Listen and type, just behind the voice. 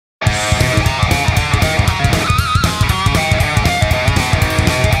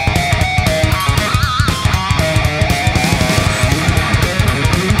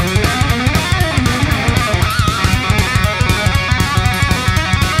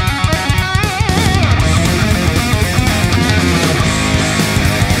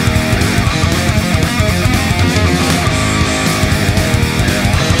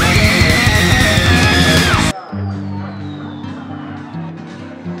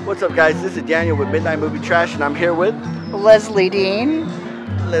What's up, guys? This is Daniel with Midnight Movie Trash, and I'm here with Lezlie Deane.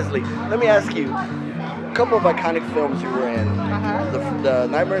 Leslie. Let me ask you, a couple of iconic films you were in, the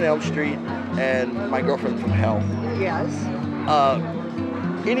Nightmare on Elm Street and My Girlfriend from Hell. Yes.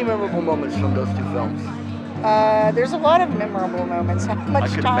 Any memorable moments from those two films? There's a lot of memorable moments. How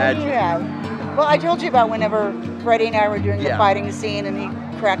much could time do you have? Well, I told you about whenever Freddie and I were doing the fighting scene and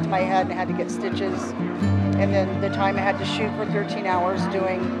he cracked my head and had to get stitches. And then the time I had to shoot for 13 hours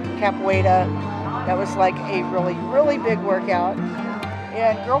doing capoeira. That was like a really, really big workout.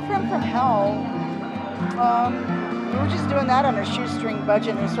 And Girlfriend from Hell, we were just doing that on a shoestring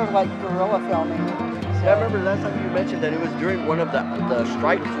budget. It was sort of like guerrilla filming. So, I remember last time you mentioned that it was during one of the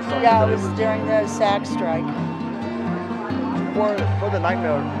strikes or something. Yeah, it was during the SAG strike. For the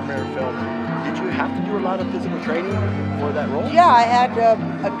Nightmare film, did you have to do a lot of physical training for that role? Yeah, I had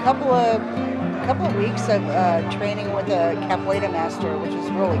a couple of weeks of training with a capoeira master, which was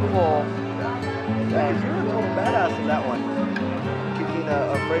really cool. Yeah, you were a total badass in that one, kicking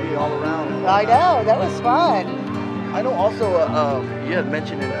Freddy all around. I know, that was fun. I know also you had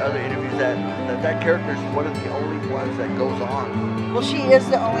mentioned in other interviews that character is one of the only ones that goes on. Well, she is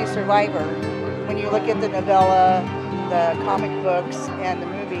the only survivor. When you look at the novella, the comic books, and the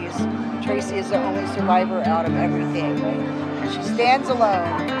movies, Tracy is the only survivor out of everything. She stands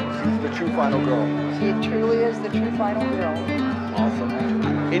alone. She's the true final girl. She truly is the true final girl. Awesome.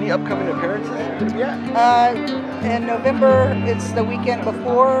 Any upcoming appearances? In November, it's the weekend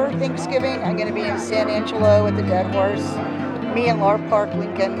before Thanksgiving. I'm going to be in San Angelo at the Dead Horse. Me and Lar Park,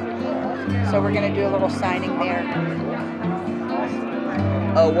 Lincoln. So we're going to do a little signing there.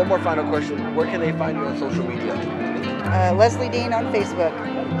 One more final question. Where can they find you on social media? Lezlie Deane on Facebook.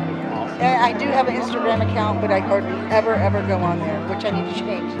 And I do have an Instagram account, but I hardly ever go on there, which I need to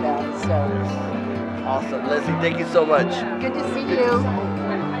change that. So. Awesome. Leslie, thank you so much. Good to see you.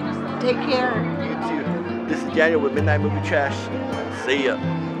 Take care. You too. This is Daniel with Midnight Movie Trash. See ya.